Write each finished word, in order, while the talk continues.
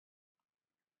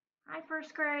Hi,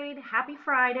 first grade. Happy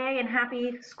Friday and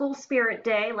happy School Spirit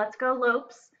Day. Let's go,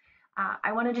 Lopes.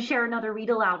 I wanted to share another read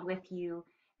aloud with you.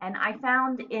 And I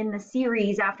found in the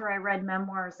series, after I read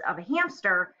Memoirs of a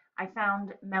Hamster, I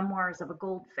found Memoirs of a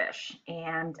Goldfish.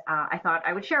 And I thought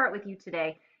I would share it with you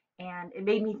today. And it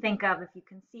made me think of, if you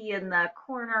can see in the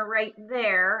corner right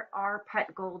there, our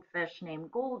pet goldfish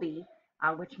named Goldie,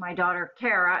 which my daughter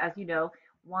Kara, as you know,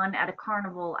 won at a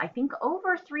carnival, I think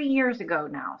over 3 years ago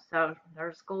now. So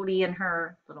there's Goldie in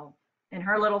her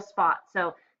little spot.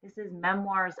 So this is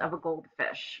Memoirs of a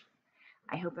Goldfish.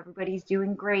 I hope everybody's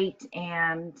doing great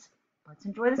and let's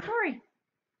enjoy the story.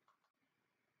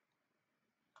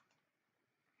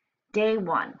 Day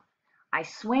 1. I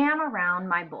swam around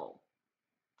my bowl.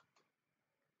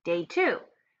 Day 2.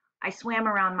 I swam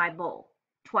around my bowl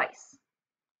twice.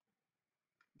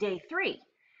 Day 3.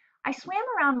 I swam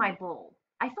around my bowl.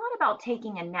 I thought about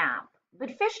taking a nap,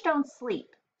 but fish don't sleep,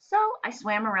 so I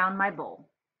swam around my bowl.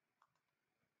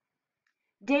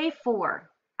 Day 4.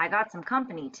 I got some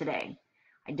company today.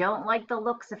 I don't like the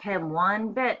looks of him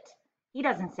one bit. He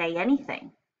doesn't say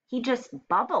anything. He just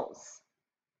bubbles.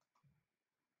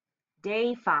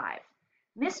 Day 5.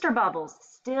 Mr. Bubbles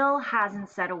still hasn't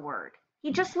said a word.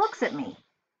 He just looks at me.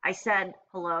 I said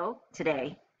hello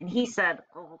today, and he said,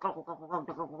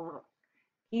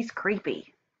 he's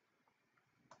creepy.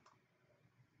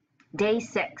 Day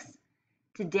 6.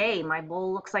 Today my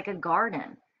bowl looks like a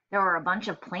garden. There are a bunch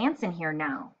of plants in here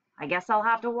now. I guess I'll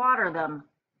have to water them.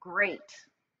 Great.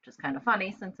 Which is kind of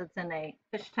funny since it's in a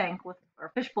fish tank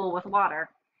or fish bowl with water.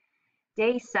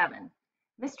 Day 7.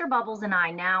 Mr. Bubbles and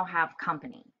I now have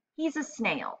company. He's a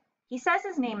snail. He says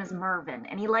his name is Mervin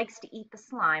and he likes to eat the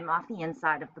slime off the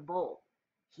inside of the bowl.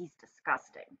 He's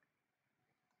disgusting.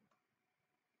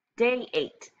 Day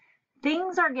 8.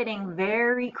 Things are getting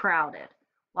very crowded.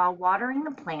 While watering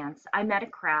the plants, I met a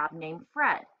crab named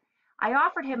Fred. I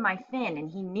offered him my fin and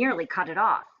he nearly cut it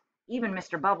off. Even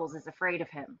Mr. Bubbles is afraid of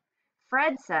him.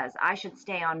 Fred says I should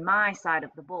stay on my side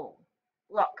of the bowl.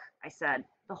 Look, I said,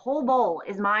 the whole bowl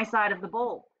is my side of the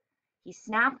bowl. He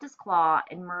snapped his claw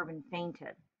and Mervin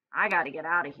fainted. I got to get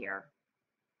out of here.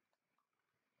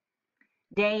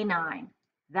 Day 9.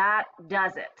 That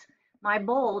does it. My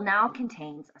bowl now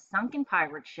contains a sunken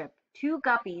pirate ship, two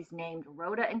guppies named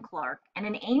Rhoda and Clark, and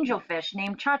an angelfish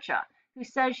named Cha-Cha, who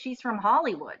says she's from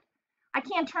Hollywood. I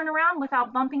can't turn around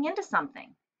without bumping into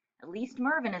something. At least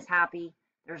Mervin is happy.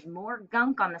 There's more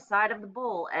gunk on the side of the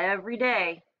bowl every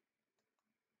day.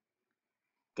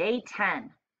 Day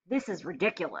 10. This is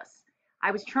ridiculous.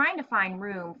 I was trying to find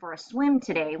room for a swim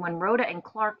today when Rhoda and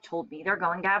Clark told me they're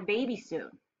going to have babies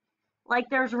soon. Like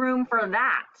there's room for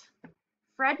that.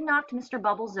 Fred knocked Mr.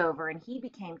 Bubbles over and he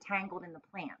became tangled in the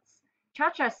plants.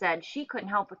 Cha-Cha said she couldn't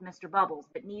help with Mr. Bubbles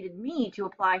but needed me to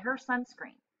apply her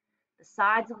sunscreen. The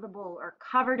sides of the bowl are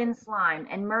covered in slime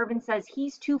and Mervin says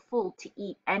he's too full to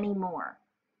eat any more.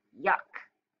 Yuck.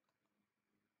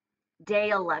 Day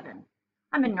 11.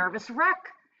 I'm a nervous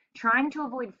wreck. Trying to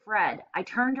avoid Fred, I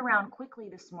turned around quickly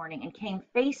this morning and came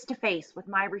face to face with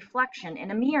my reflection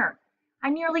in a mirror. I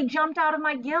nearly jumped out of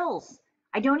my gills.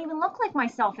 I don't even look like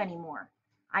myself anymore.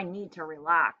 I need to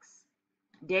relax.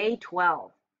 Day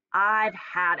 12. I've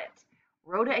had it.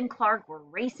 Rhoda and Clark were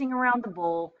racing around the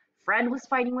bowl. Fred was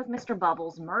fighting with Mr.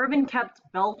 Bubbles. Mervin kept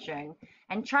belching.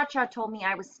 And Cha-Cha told me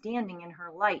I was standing in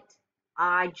her light.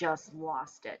 I just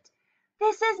lost it.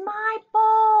 This is my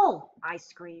bowl, I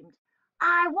screamed.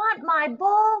 I want my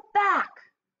bowl back.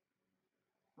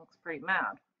 Looks pretty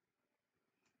mad.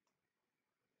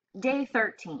 Day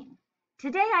 13.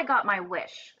 Today I got my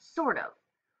wish, sort of.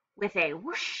 With a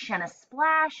whoosh and a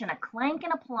splash and a clank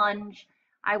and a plunge,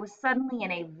 I was suddenly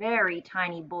in a very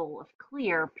tiny bowl of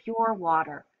clear, pure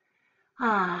water.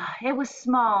 Ah, it was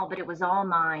small, but it was all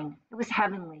mine. It was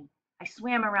heavenly. I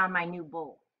swam around my new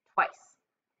bowl twice.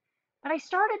 But I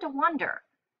started to wonder,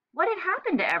 what had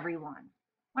happened to everyone?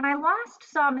 When I last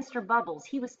saw Mr. Bubbles,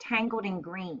 he was tangled in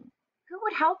green. Who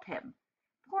would help him?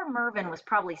 Poor Mervin was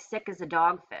probably sick as a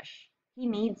dogfish. He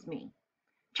needs me.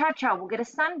 Cha-Cha will get a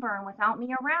sunburn without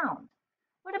me around.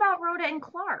 What about Rhoda and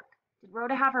Clark? Did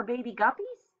Rhoda have her baby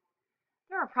guppies?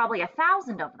 There are probably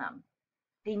 1,000 of them.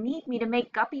 They need me to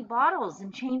make guppy bottles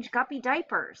and change guppy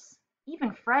diapers.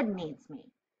 Even Fred needs me.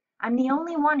 I'm the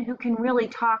only one who can really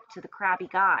talk to the crabby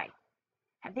guy.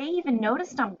 Have they even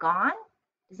noticed I'm gone?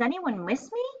 Does anyone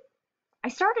miss me? I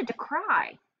started to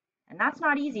cry, and that's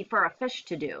not easy for a fish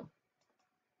to do.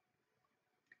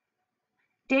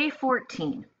 Day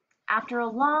 14. After a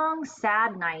long,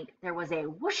 sad night, there was a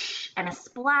whoosh and a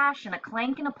splash and a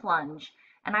clank and a plunge,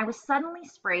 and I was suddenly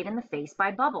sprayed in the face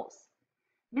by Bubbles.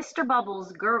 Mr.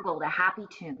 Bubbles gurgled a happy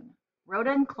tune.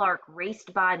 Rhoda and Clark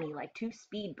raced by me like two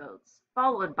speedboats,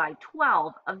 followed by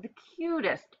 12 of the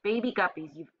cutest baby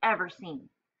guppies you've ever seen.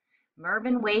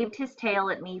 Mervyn waved his tail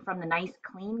at me from the nice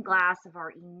clean glass of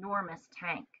our enormous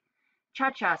tank.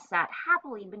 Cha-Cha sat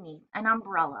happily beneath an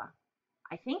umbrella.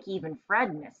 I think even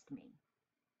Fred missed me.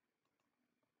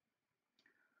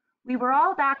 We were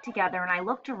all back together and I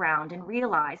looked around and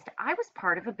realized I was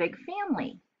part of a big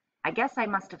family. I guess I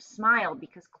must have smiled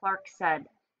because Clark said,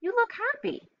 "You look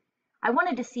happy." I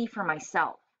wanted to see for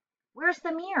myself. "Where's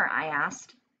the mirror?" I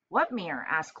asked. "What mirror?"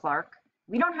 asked Clark.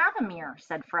 "We don't have a mirror,"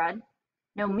 said Fred.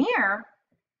 "No mirror?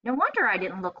 No wonder I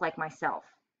didn't look like myself.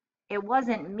 It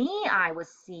wasn't me I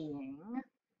was seeing."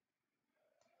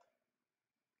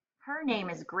 Her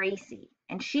name is Gracie,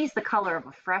 and she's the color of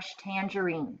a fresh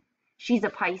tangerine. She's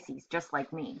a Pisces, just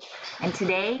like me. And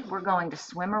today we're going to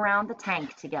swim around the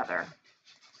tank together.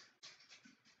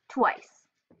 Twice.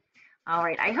 All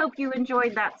right, I hope you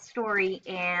enjoyed that story.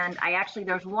 And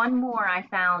there's one more I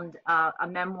found, a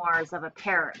memoirs of a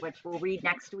parrot, which we'll read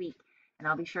next week, and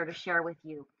I'll be sure to share with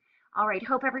you. All right,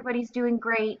 hope everybody's doing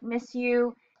great. Miss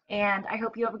you, and I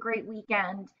hope you have a great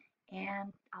weekend.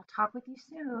 And I'll talk with you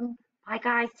soon. Bye,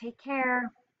 guys. Take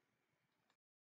care.